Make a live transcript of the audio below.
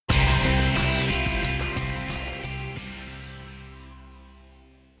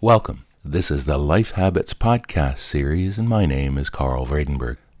Welcome. This is the Life Habits podcast series, and my name is Carl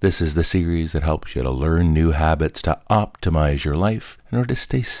Vredenberg. This is the series that helps you to learn new habits to optimize your life in order to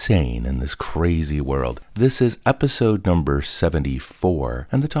stay sane in this crazy world. This is episode number 74,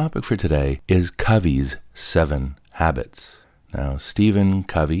 and the topic for today is Covey's 7 Habits. Now, Stephen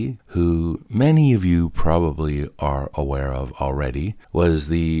Covey, who many of you probably are aware of already, was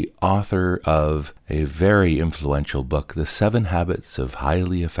the author of a very influential book, The 7 Habits of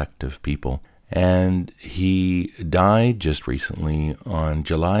Highly Effective People. And he died just recently on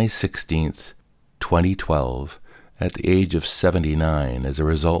July 16th, 2012, at the age of 79 as a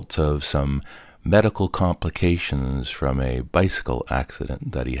result of some medical complications from a bicycle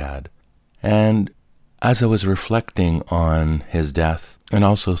accident that he had. And as I was reflecting on his death and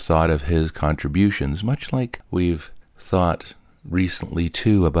also thought of his contributions, much like we've thought recently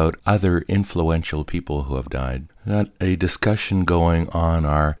too about other influential people who have died, got a discussion going on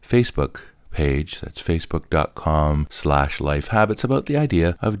our Facebook page, that's facebook.com/lifehabits, about the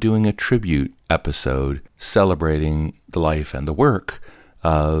idea of doing a tribute episode celebrating the life and the work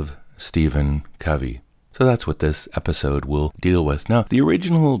of Stephen Covey. So that's what this episode will deal with. Now, the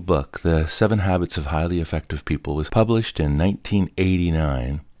original book, The 7 Habits of Highly Effective People, was published in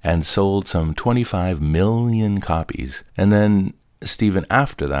 1989 and sold some 25 million copies. And then Stephen,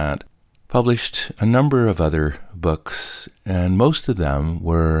 after that, published a number of other books, and most of them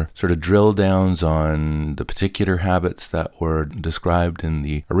were sort of drill downs on the particular habits that were described in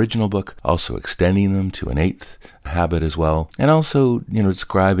the original book, also extending them to an 8th habit as well, and also,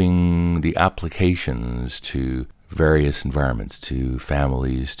 describing the applications to various environments, to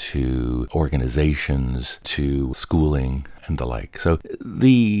families, to organizations, to schooling, and the like. So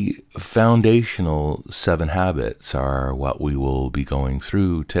the foundational 7 habits are what we will be going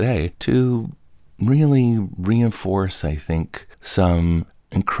through today to really reinforce, I think, some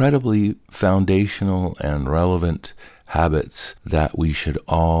incredibly foundational and relevant habits that we should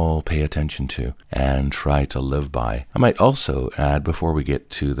all pay attention to and try to live by. I might also add, before we get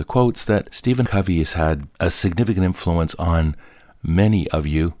to the quotes, that Stephen Covey has had a significant influence on many of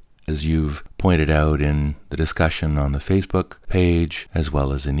you, as you've pointed out in the discussion on the Facebook page, as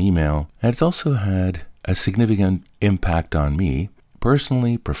well as in email. And it's also had a significant impact on me,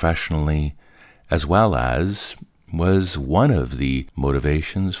 personally, professionally, as well as was one of the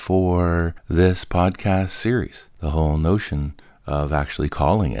motivations for this podcast series. The whole notion of actually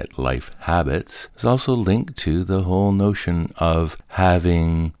calling it Life Habits is also linked to the whole notion of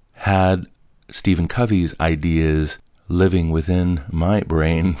having had Stephen Covey's ideas living within my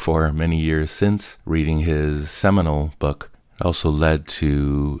brain for many years since reading his seminal book. It also led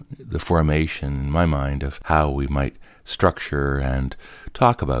to the formation in my mind of how we might structure and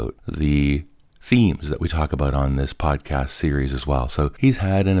talk about the themes that we talk about on this podcast series as well. So he's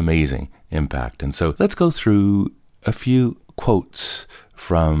had an amazing impact. And so let's go through a few quotes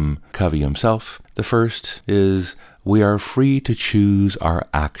from Covey himself. The first is, "We are free to choose our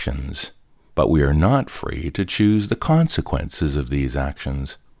actions, but we are not free to choose the consequences of these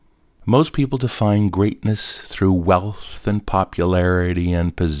actions. Most people define greatness through wealth and popularity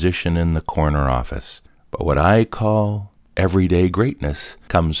and position in the corner office. But what I call everyday greatness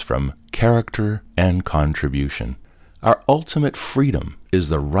comes from character and contribution. Our ultimate freedom is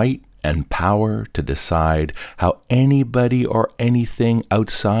the right and power to decide how anybody or anything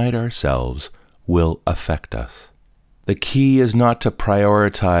outside ourselves will affect us. The key is not to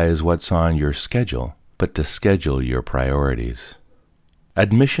prioritize what's on your schedule, but to schedule your priorities.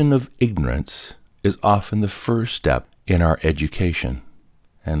 Admission of ignorance is often the first step in our education."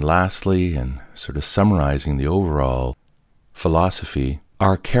 And lastly, and sort of summarizing the overall philosophy,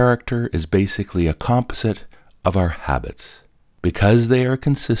 our character is basically a composite of our habits. Because they are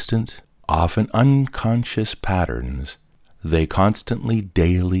consistent, often unconscious patterns, they constantly,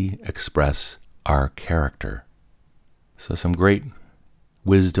 daily express our character. So some great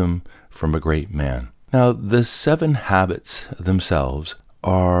wisdom from a great man. Now, the 7 habits themselves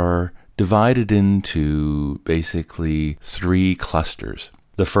are divided into basically 3 clusters.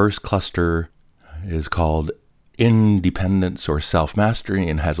 The first cluster is called independence or self-mastery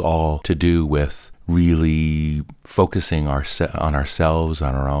and has all to do with really focusing on ourselves,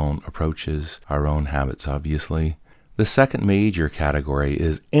 on our own approaches, our own habits, obviously. The second major category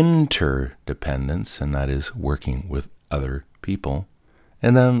is interdependence, and that is working with other people.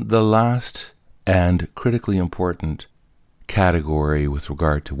 And then the last and critically important category with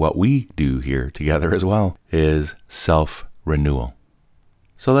regard to what we do here together as well is self-renewal.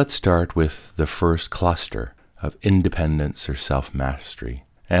 So let's start with the first cluster of independence or self-mastery.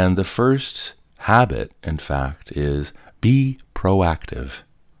 And the first habit, in fact, is be proactive.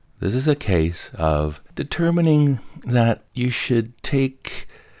 This is a case of determining that you should take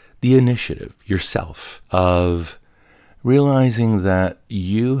the initiative yourself, of realizing that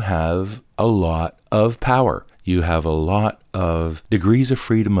you have a lot of power. You have a lot of degrees of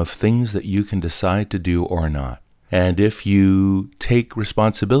freedom of things that you can decide to do or not. And if you take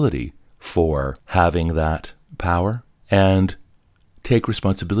responsibility for having that power and take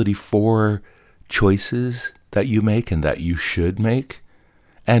responsibility for choices that you make and that you should make,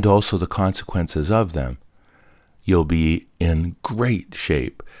 and also the consequences of them, you'll be in great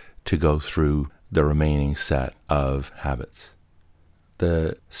shape to go through the remaining set of habits.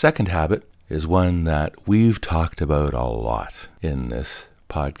 The second habit is one that we've talked about a lot in this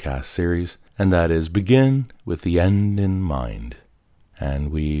podcast series, and that is begin with the end in mind.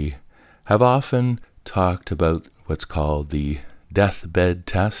 And we have often talked about what's called the deathbed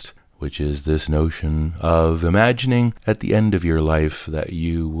test, which is this notion of imagining at the end of your life that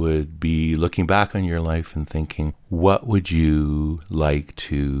you would be looking back on your life and thinking, what would you like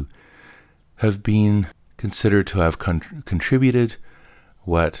to have been considered to have contributed,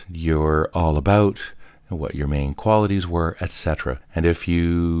 what you're all about, and what your main qualities were, etc. And if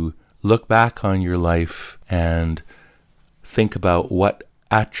you look back on your life and think about what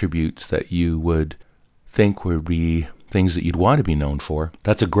attributes that you would think would be things that you'd want to be known for,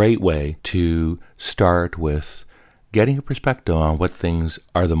 that's a great way to start with getting a perspective on what things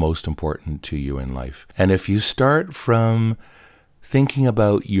are the most important to you in life. And if you start from thinking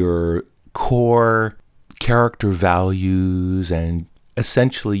about your core character values and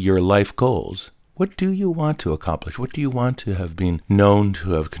essentially your life goals, what do you want to accomplish? What do you want to have been known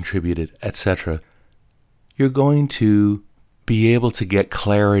to have contributed, etc.? You're going to be able to get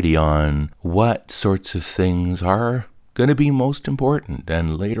clarity on what sorts of things are going to be most important.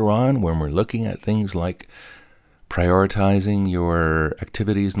 And later on, when we're looking at things like prioritizing your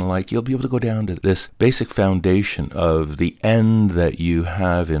activities and the like, you'll be able to go down to this basic foundation of the end that you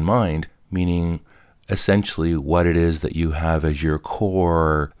have in mind, meaning essentially what it is that you have as your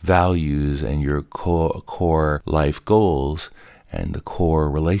core values and your core life goals and the core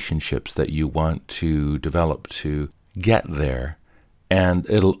relationships that you want to develop to get there. And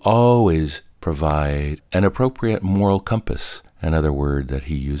it'll always provide an appropriate moral compass, another word that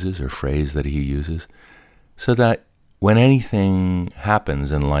he uses or phrase that he uses, so that when anything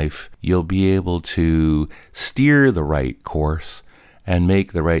happens in life, you'll be able to steer the right course and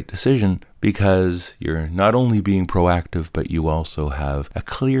make the right decision, because you're not only being proactive, but you also have a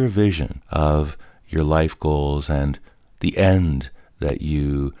clear vision of your life goals and the end that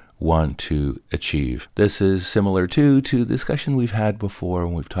you want to achieve. This is similar to the discussion we've had before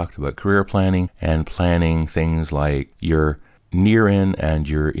when we've talked about career planning and planning things like your near-in and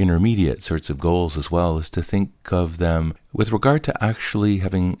your intermediate sorts of goals, as well as to think of them with regard to actually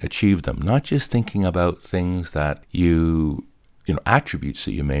having achieved them, not just thinking about things that you attributes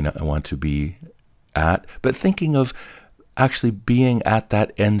that you may not want to be at, but thinking of actually being at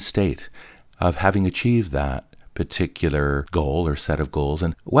that end state of having achieved that particular goal or set of goals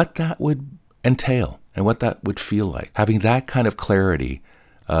and what that would entail and what that would feel like. Having that kind of clarity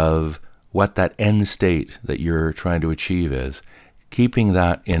of what that end state that you're trying to achieve is, keeping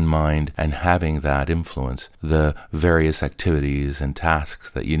that in mind and having that influence the various activities and tasks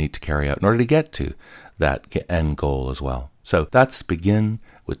that you need to carry out in order to get to that end goal as well. So that's begin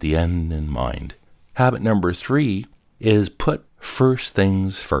with the end in mind. Habit number 3 is put first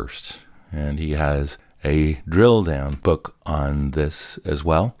things first. And he has a drill down book on this as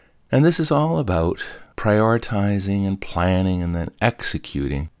well. And this is all about prioritizing and planning and then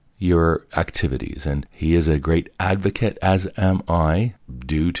executing your activities. And he is a great advocate, as am I,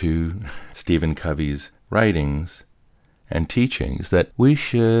 due to Stephen Covey's writings and teachings, that we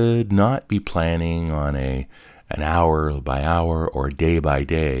should not be planning on an hour by hour or day by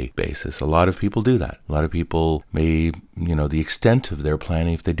day basis. A lot of people do that. A lot of people may, the extent of their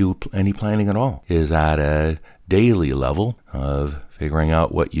planning, if they do any planning at all, is at a daily level of figuring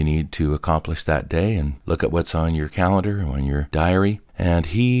out what you need to accomplish that day and look at what's on your calendar and on your diary. And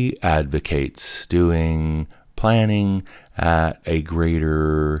he advocates doing planning at a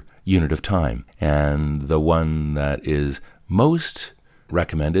greater unit of time. And the one that is most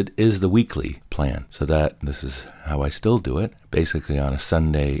recommended is the weekly plan. So that this is how I still do it. Basically on a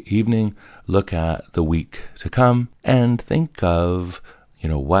Sunday evening, look at the week to come and think of,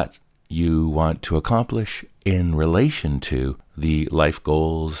 what you want to accomplish in relation to the life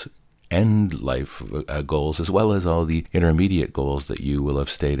goals, end life goals, as well as all the intermediate goals that you will have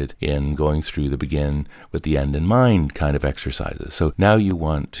stated in going through the begin with the end in mind kind of exercises. So now you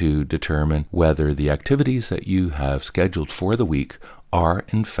want to determine whether the activities that you have scheduled for the week are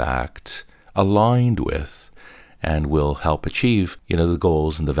in fact aligned with and will help achieve, the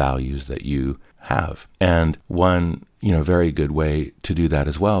goals and the values that you have. And one, very good way to do that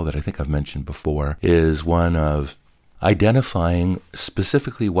as well, that I think I've mentioned before, is one of identifying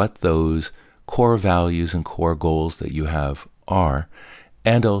specifically what those core values and core goals that you have are,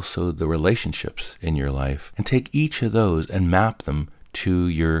 and also the relationships in your life, and take each of those and map them to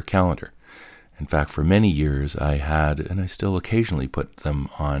your calendar. In fact, for many years I had, and I still occasionally put them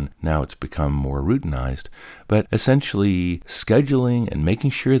on, now it's become more routinized, but essentially scheduling and making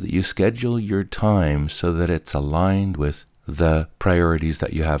sure that you schedule your time so that it's aligned with the priorities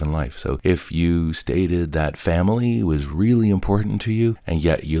that you have in life. So if you stated that family was really important to you, and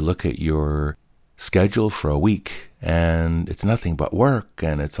yet you look at your schedule for a week and it's nothing but work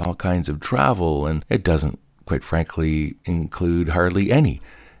and it's all kinds of travel, and it doesn't, quite frankly, include hardly any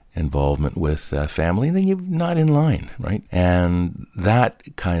involvement with family, then you're not in line, right? And that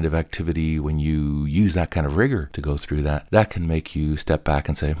kind of activity, when you use that kind of rigor to go through that can make you step back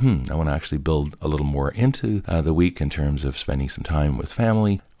and say, I want to actually build a little more into the week in terms of spending some time with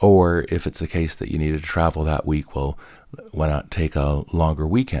family. Or if it's the case that you needed to travel that week, well, why not take a longer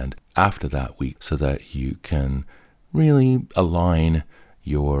weekend after that week so that you can really align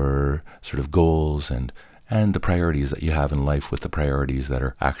your sort of goals and the priorities that you have in life with the priorities that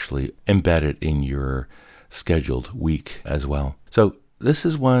are actually embedded in your scheduled week as well. So this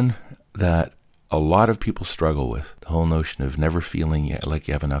is one that a lot of people struggle with, the whole notion of never feeling like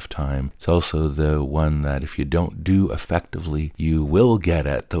you have enough time. It's also the one that if you don't do effectively, you will get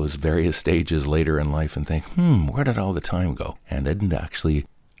at those various stages later in life and think, where did all the time go? And I didn't actually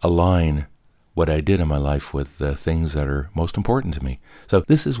align what I did in my life with the things that are most important to me. So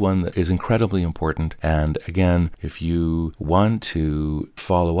this is one that is incredibly important. And again, if you want to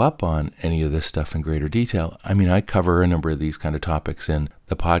follow up on any of this stuff in greater detail, I cover a number of these kind of topics in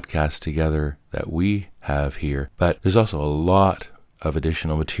the podcast together that we have here. But there's also a lot of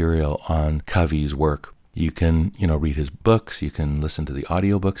additional material on Covey's work. You can, read his books. You can listen to the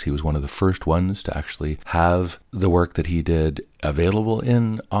audiobooks. He was one of the first ones to actually have the work that he did available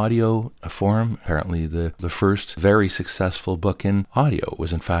in audio form. Apparently the first very successful book in audio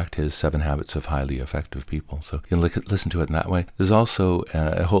was in fact his 7 Habits of Highly Effective People. So you can listen to it in that way. There's also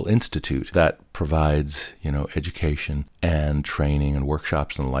a whole institute that provides, education and training and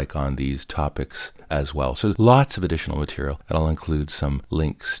workshops and the like on these topics as well. So there's lots of additional material, and I'll include some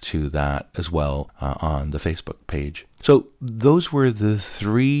links to that as well on the Facebook page. So those were the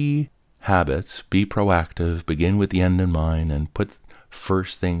 3 habits: be proactive, begin with the end in mind, and put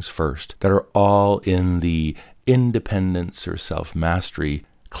first things first, that are all in the independence or self-mastery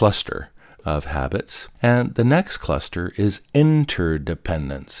cluster of habits. And the next cluster is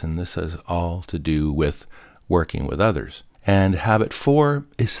interdependence, and this has all to do with working with others. And habit 4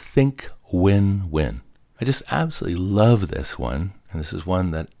 is think win-win. I just absolutely love this one, and this is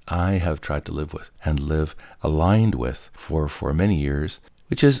one that I have tried to live with and live aligned with for many years,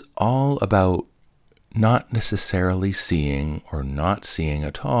 which is all about not necessarily seeing or not seeing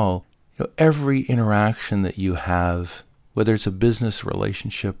at all, every interaction that you have, whether it's a business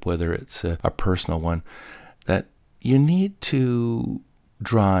relationship, whether it's a personal one, that you need to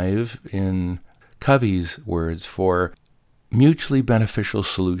drive, in Covey's words, for mutually beneficial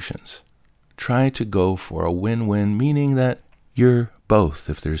solutions. Try to go for a win-win, meaning that you're both,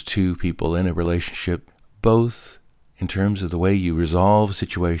 if there's 2 people in a relationship, both in terms of the way you resolve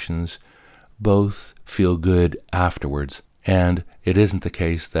situations, both feel good afterwards. And it isn't the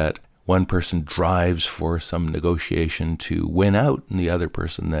case that one person drives for some negotiation to win out and the other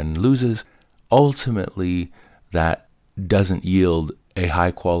person then loses. Ultimately, that doesn't yield a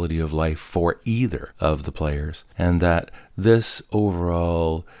high quality of life for either of the players. And that this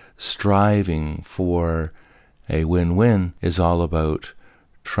overall striving for a win-win is all about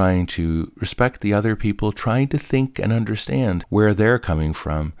trying to respect the other people, trying to think and understand where they're coming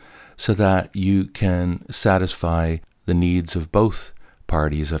from so that you can satisfy the needs of both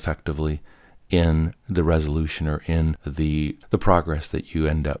parties effectively in the resolution or in the progress that you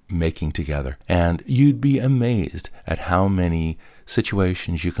end up making together. And you'd be amazed at how many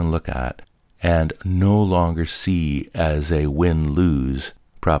situations you can look at and no longer see as a win-lose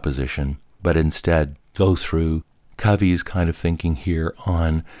proposition, but instead go through Covey's kind of thinking here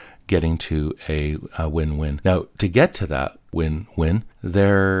on getting to a win-win. Now, to get to that win-win,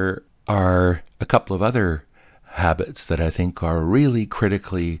 there are a couple of other habits that I think are really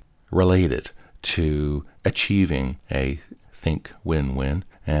critically related to achieving a think win-win.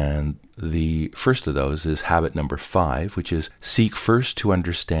 And the first of those is habit number 5, which is seek first to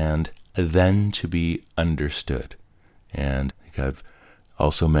understand, then to be understood. And I think I've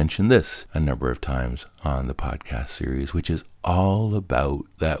also mentioned this a number of times on the podcast series, which is all about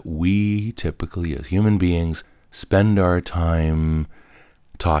that we typically, as human beings, spend our time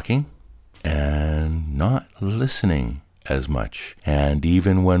talking and not listening as much. And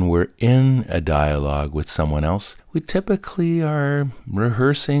even when we're in a dialogue with someone else, we typically are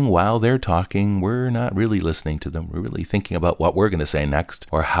rehearsing while they're talking. We're not really listening to them. We're really thinking about what we're going to say next,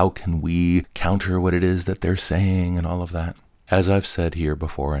 or how can we counter what it is that they're saying and all of that. As I've said here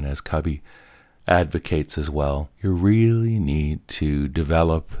before, and as Covey advocates as well, you really need to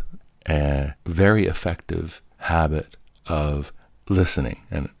develop a very effective habit of listening,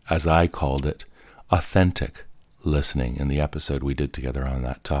 and as I called it, authentic listening in the episode we did together on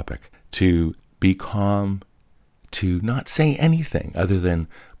that topic. To be calm, to not say anything other than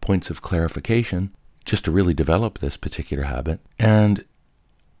points of clarification, just to really develop this particular habit, and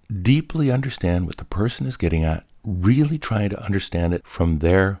deeply understand what the person is getting at, really try to understand it from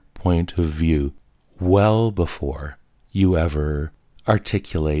their point of view well before you ever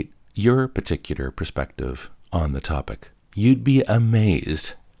articulate your particular perspective on the topic. You'd be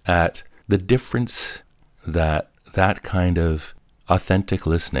amazed at the difference that kind of authentic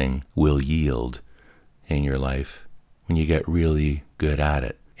listening will yield in your life when you get really good at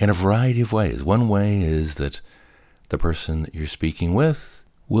it in a variety of ways. One way is that the person that you're speaking with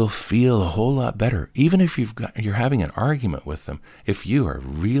will feel a whole lot better, even if you're having an argument with them. If you are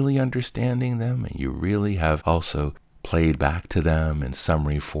really understanding them and you really have also played back to them in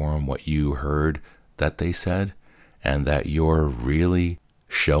summary form what you heard that they said, and that you're really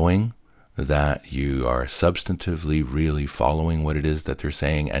showing that you are substantively really following what it is that they're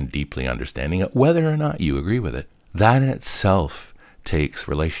saying and deeply understanding it, whether or not you agree with it. That in itself takes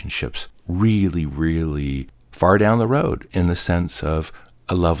relationships really, really far down the road in the sense of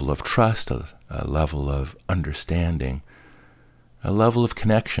a level of trust, a level of understanding, a level of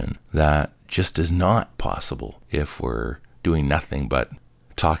connection that just is not possible if we're doing nothing but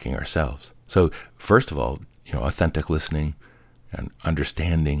talking ourselves. So first of all, authentic listening and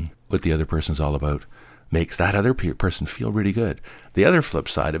understanding what the other person's all about makes that other person feel really good. The other flip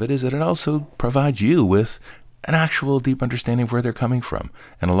side of it is that it also provides you with an actual deep understanding of where they're coming from.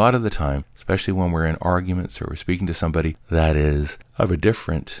 And a lot of the time, especially when we're in arguments or we're speaking to somebody that is of a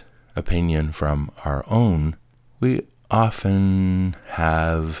different opinion from our own, we often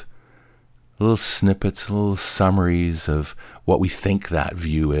have little snippets, little summaries of what we think that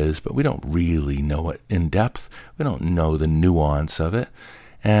view is, but we don't really know it in depth. We don't know the nuance of it.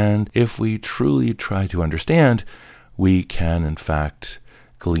 And if we truly try to understand, we can, in fact,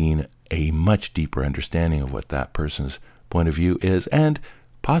 glean a much deeper understanding of what that person's point of view is, and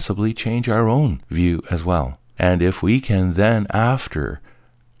possibly change our own view as well. And if we can then, after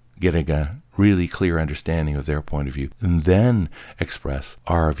getting a really clear understanding of their point of view, and then express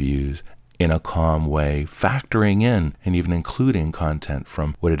our views in a calm way, factoring in and even including content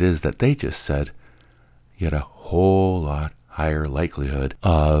from what it is that they just said, you get a whole lot higher likelihood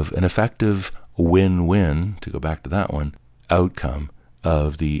of an effective win-win, to go back to that one, outcome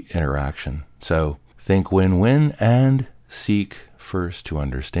of the interaction. So think win-win and seek first to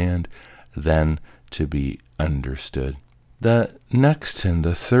understand, then to be understood. The next and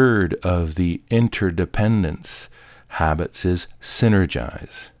the third of the interdependence habits is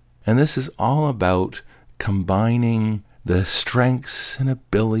synergize. And this is all about combining the strengths and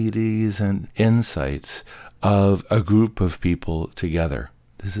abilities and insights of a group of people together.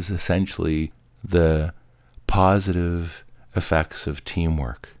 This is essentially the positive effects of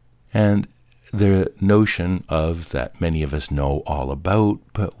teamwork. And the notion of that many of us know all about,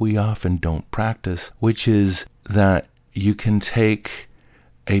 but we often don't practice, which is that you can take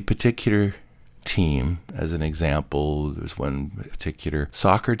a particular team, as an example. There's one particular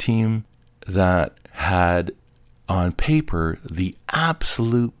soccer team that had on paper the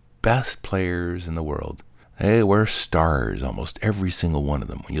absolute best players in the world. They were stars, almost every single one of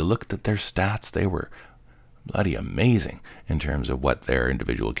them. When you looked at their stats, they were bloody amazing in terms of what their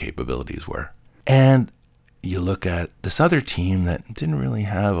individual capabilities were. And you look at this other team that didn't really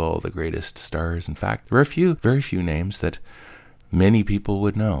have all the greatest stars. In fact, there were very few names that many people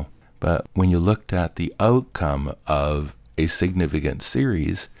would know. But when you looked at the outcome of a significant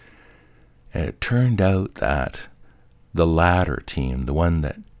series, it turned out that the latter team, the one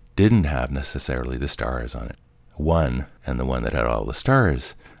that didn't have necessarily the stars on it, won, and the one that had all the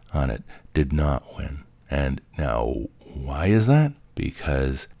stars on it did not win. And now, why is that?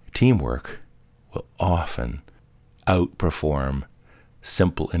 Because teamwork will often outperform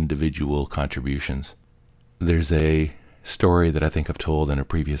simple individual contributions. There's a story that I think I've told in a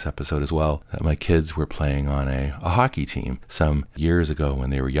previous episode as well, that my kids were playing on a hockey team some years ago when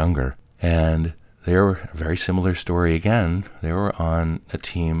they were younger. And they were a very similar story again. They were on a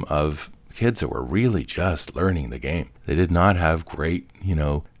team of kids that were really just learning the game. They did not have great,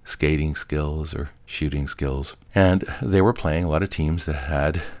 skating skills or shooting skills. And they were playing a lot of teams that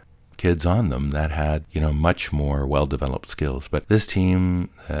had kids on them that had, much more well-developed skills. But this team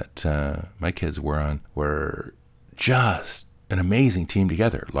that my kids were on were just an amazing team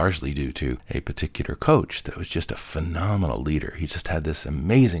together, largely due to a particular coach that was just a phenomenal leader. He just had this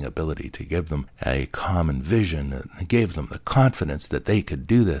amazing ability to give them a common vision and gave them the confidence that they could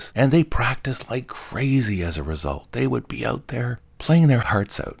do this. And they practiced like crazy as a result. They would be out there playing their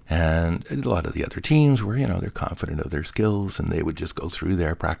hearts out. And a lot of the other teams were, they're confident of their skills and they would just go through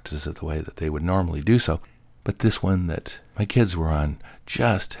their practices the way that they would normally do so. But this one that my kids were on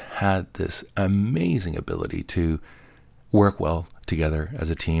just had this amazing ability to work well together as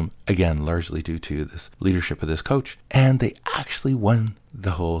a team, again, largely due to this leadership of this coach. And they actually won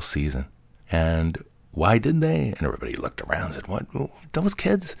the whole season. And why didn't they? And everybody looked around and said, what? Those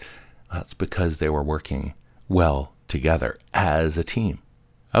kids? Well, it's because they were working well together as a team.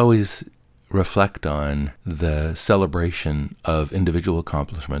 I always reflect on the celebration of individual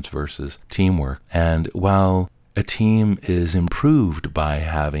accomplishments versus teamwork. And while a team is improved by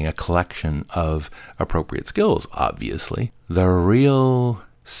having a collection of appropriate skills, obviously, the real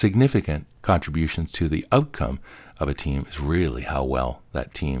significant contributions to the outcome of a team is really how well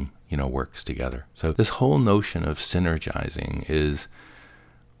that team, works together. So this whole notion of synergizing is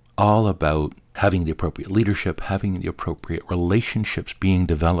all about having the appropriate leadership, having the appropriate relationships being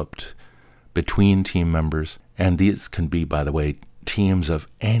developed between team members. And these can be, by the way, teams of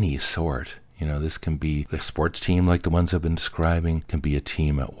any sort. This can be a sports team like the ones I've been describing, can be a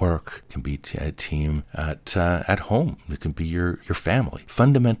team at work, can be a team at home, it can be your family.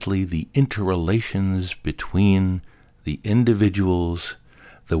 Fundamentally, the interrelations between the individuals,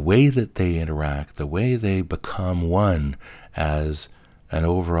 the way that they interact, the way they become one as an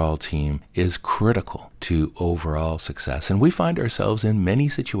overall team is critical to overall success. And we find ourselves in many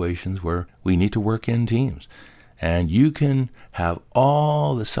situations where we need to work in teams. And you can have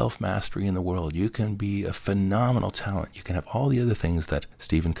all the self-mastery in the world. You can be a phenomenal talent. You can have all the other things that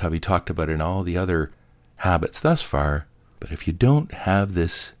Stephen Covey talked about in all the other habits thus far. But if you don't have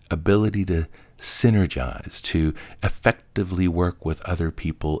this ability to synergize, to effectively work with other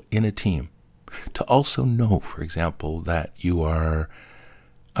people in a team, to also know, for example, that you are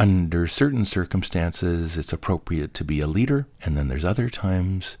under certain circumstances, it's appropriate to be a leader, and then there's other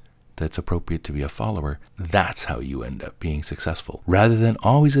times that's appropriate to be a follower. That's how you end up being successful. Rather than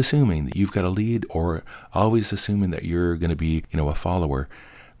always assuming that you've got a lead or always assuming that you're going to be, a follower,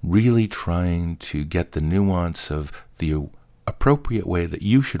 really trying to get the nuance of the appropriate way that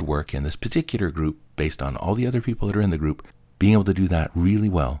you should work in this particular group based on all the other people that are in the group, being able to do that really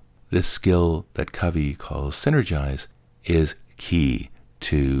well. This skill that Covey calls synergize is key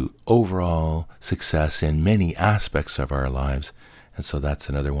to overall success in many aspects of our lives. And so that's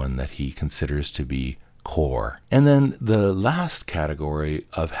another one that he considers to be core. And then the last category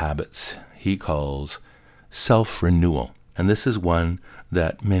of habits he calls self-renewal. And this is one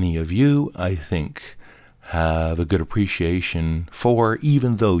that many of you, I think, have a good appreciation for,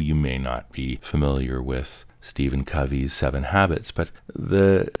 even though you may not be familiar with Stephen Covey's 7 habits. But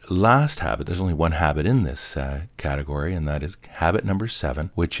the last habit, there's only one habit in this category, and that is habit number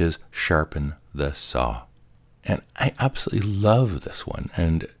 7, which is sharpen the saw. And I absolutely love this one.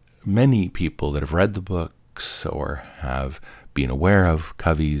 And many people that have read the books or have been aware of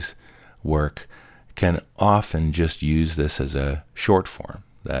Covey's work can often just use this as a short form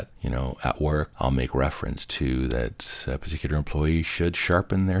that, at work, I'll make reference to that a particular employee should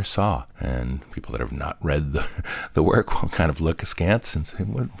sharpen their saw. And people that have not read the work will kind of look askance and say,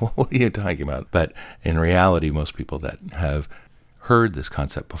 what are you talking about? But in reality, most people that have heard this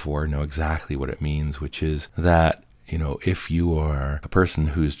concept before know exactly what it means, which is that, if you are a person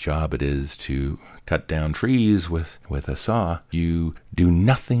whose job it is to cut down trees with a saw, you do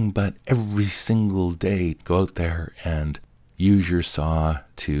nothing but every single day go out there and use your saw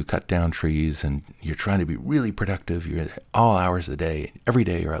to cut down trees, and you're trying to be really productive. You're all hours of the day. Every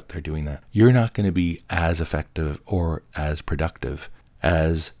day you're out there doing that. You're not going to be as effective or as productive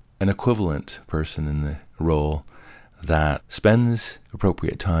as an equivalent person in the role that spends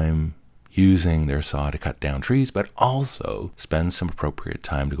appropriate time using their saw to cut down trees, but also spends some appropriate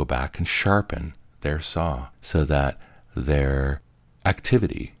time to go back and sharpen their saw so that their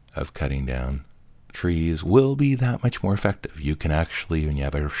activity of cutting down trees will be that much more effective. You can actually, when you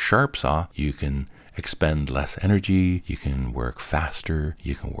have a sharp saw, you can expend less energy, you can work faster,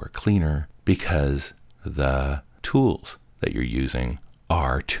 you can work cleaner, because the tools that you're using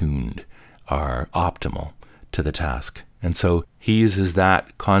are tuned, are optimal to the task. And so he uses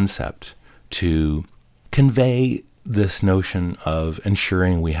that concept to convey this notion of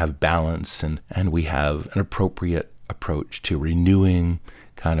ensuring we have balance and we have an appropriate approach to renewing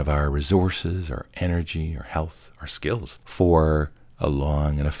kind of our resources, our energy, our health, our skills for a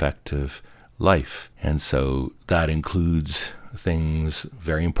long and effective life. And so that includes things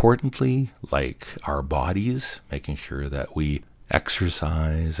very importantly like our bodies, making sure that we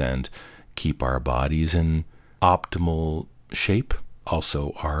exercise and keep our bodies in optimal shape.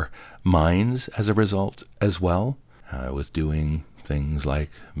 Also our minds as a result as well, with doing things like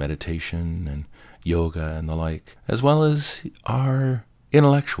meditation and yoga and the like, as well as our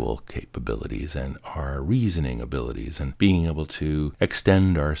intellectual capabilities and our reasoning abilities and being able to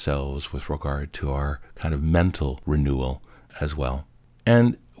extend ourselves with regard to our kind of mental renewal as well.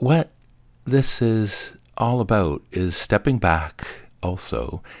 And what this is all about is stepping back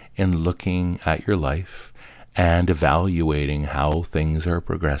also and looking at your life and evaluating how things are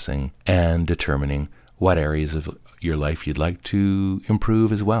progressing and determining what areas of your life you'd like to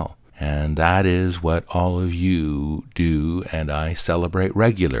improve as well. And that is what all of you do, and I celebrate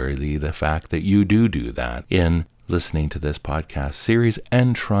regularly the fact that you do that in listening to this podcast series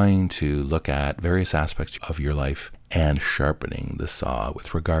and trying to look at various aspects of your life and sharpening the saw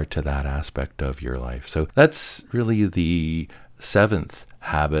with regard to that aspect of your life. So that's really the 7th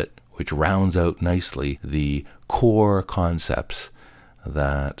habit, which rounds out nicely the core concepts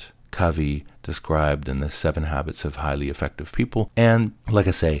that Covey described in the 7 Habits of Highly Effective People. And like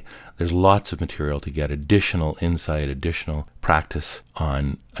I say, there's lots of material to get additional insight, additional practice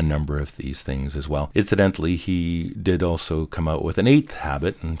on a number of these things as well. Incidentally, he did also come out with an 8th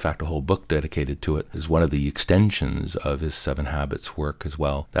habit. In fact, a whole book dedicated to it is one of the extensions of his 7 Habits work as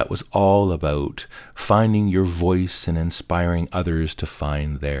well. That was all about finding your voice and inspiring others to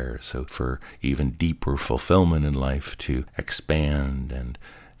find theirs. So for even deeper fulfillment in life, to expand and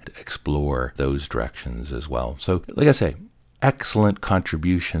explore those directions as well. So, like I say, excellent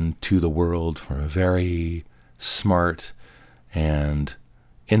contribution to the world from a very smart and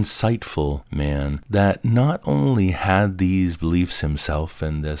insightful man that not only had these beliefs himself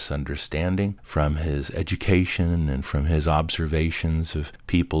and this understanding from his education and from his observations of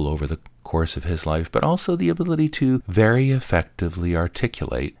people over the course of his life, but also the ability to very effectively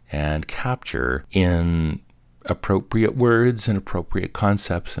articulate and capture in appropriate words and appropriate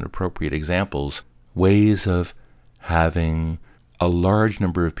concepts and appropriate examples, ways of having a large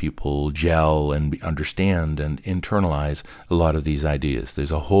number of people gel and understand and internalize a lot of these ideas.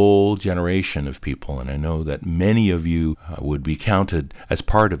 There's a whole generation of people, and I know that many of you would be counted as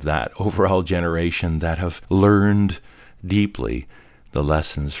part of that overall generation that have learned deeply the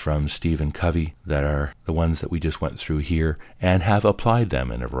lessons from Stephen Covey that are the ones that we just went through here and have applied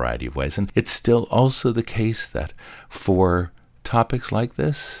them in a variety of ways. And it's still also the case that for topics like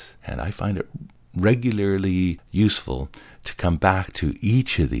this, and I find it regularly useful to come back to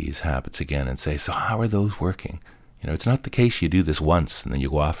each of these habits again and say, so how are those working? You know, it's not the case you do this once and then you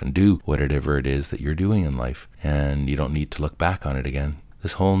go off and do whatever it is that you're doing in life and you don't need to look back on it again.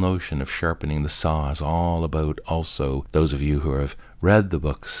 This whole notion of sharpening the saw is all about also those of you who have read the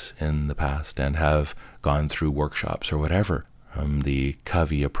books in the past and have gone through workshops or whatever, the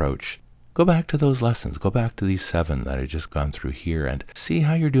Covey approach. Go back to those lessons. Go back to these 7 that I just gone through here and see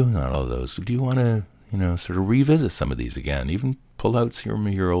how you're doing on all those. Do you want to, sort of revisit some of these again, even pull out some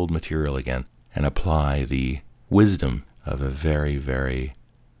of your old material again and apply the wisdom of a very, very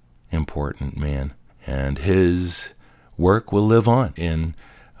important man. And his work will live on in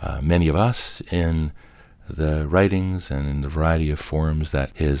many of us, in the writings and in the variety of forms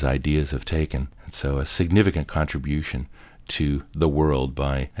that his ideas have taken. And so a significant contribution to the world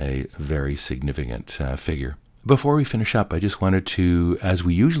by a very significant figure. Before we finish up, I just wanted to, as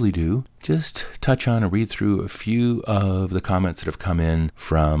we usually do, just touch on and read through a few of the comments that have come in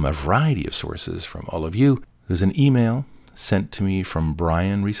from a variety of sources from all of you. There's an email sent to me from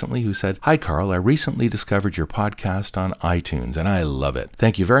Brian recently who said, "Hi Carl, I recently discovered your podcast on iTunes and I love it.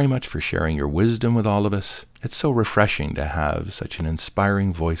 Thank you very much for sharing your wisdom with all of us. It's so refreshing to have such an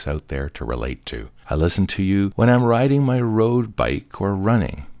inspiring voice out there to relate to. I listen to you when I'm riding my road bike or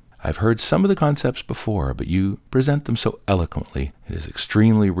running. I've heard some of the concepts before, but you present them so eloquently. It is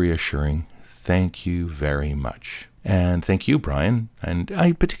extremely reassuring. Thank you very much." And thank you, Brian. And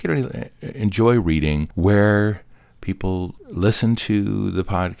I particularly enjoy reading where people listen to the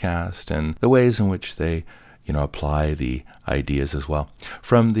podcast and the ways in which they, apply the ideas as well.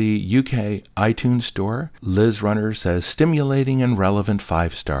 From the UK iTunes store, Liz Runner says, stimulating and relevant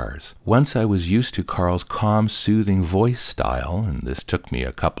 5 stars. Once I was used to Carl's calm, soothing voice style, and this took me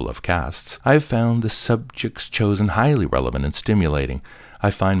a couple of casts, I've found the subjects chosen highly relevant and stimulating.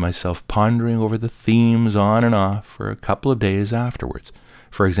 I find myself pondering over the themes on and off for a couple of days afterwards.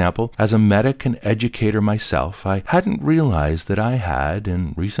 For example, as a medic and educator myself, I hadn't realized that I had,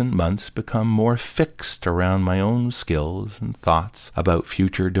 in recent months, become more fixed around my own skills and thoughts about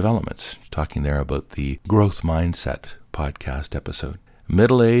future developments. Talking there about the Growth Mindset podcast episode.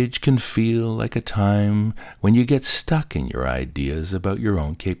 Middle age can feel like a time when you get stuck in your ideas about your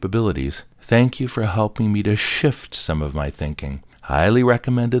own capabilities. Thank you for helping me to shift some of my thinking. Highly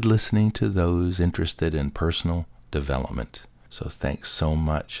recommended listening to those interested in personal development. So thanks so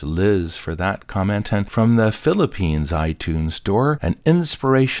much, Liz, for that comment. And from the Philippines iTunes store, an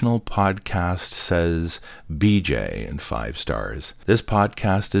inspirational podcast says BJ and 5 stars. This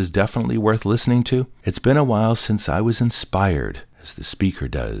podcast is definitely worth listening to. It's been a while since I was inspired, as the speaker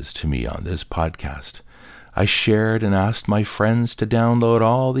does to me on this podcast. I shared and asked my friends to download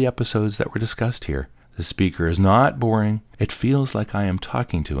all the episodes that were discussed here. The speaker is not boring. It feels like I am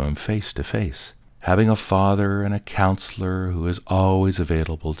talking to him face to face. Having a father and a counselor who is always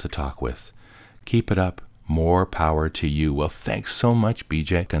available to talk with. Keep it up. More power to you. Well, thanks so much,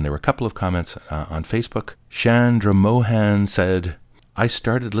 BJ. And there were a couple of comments on Facebook. Chandra Mohan said, I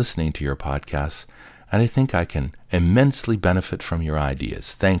started listening to your podcasts, and I think I can immensely benefit from your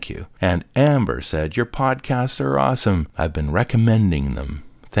ideas. Thank you. And Amber said, your podcasts are awesome. I've been recommending them.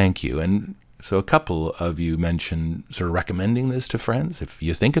 Thank you. And so a couple of you mentioned sort of recommending this to friends. If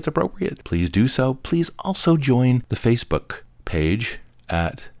you think it's appropriate, please do so. Please also join the Facebook page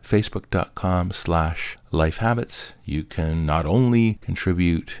at facebook.com/lifehabits. You can not only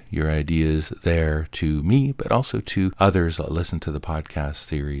contribute your ideas there to me, but also to others that listen to the podcast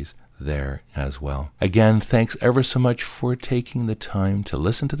series there as well. Again, thanks ever so much for taking the time to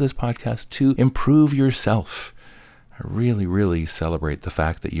listen to this podcast to improve yourself. I really, really celebrate the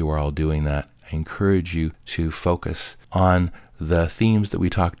fact that you are all doing that. I encourage you to focus on the themes that we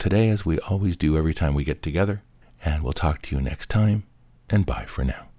talk today, as we always do every time we get together. And we'll talk to you next time. And bye for now.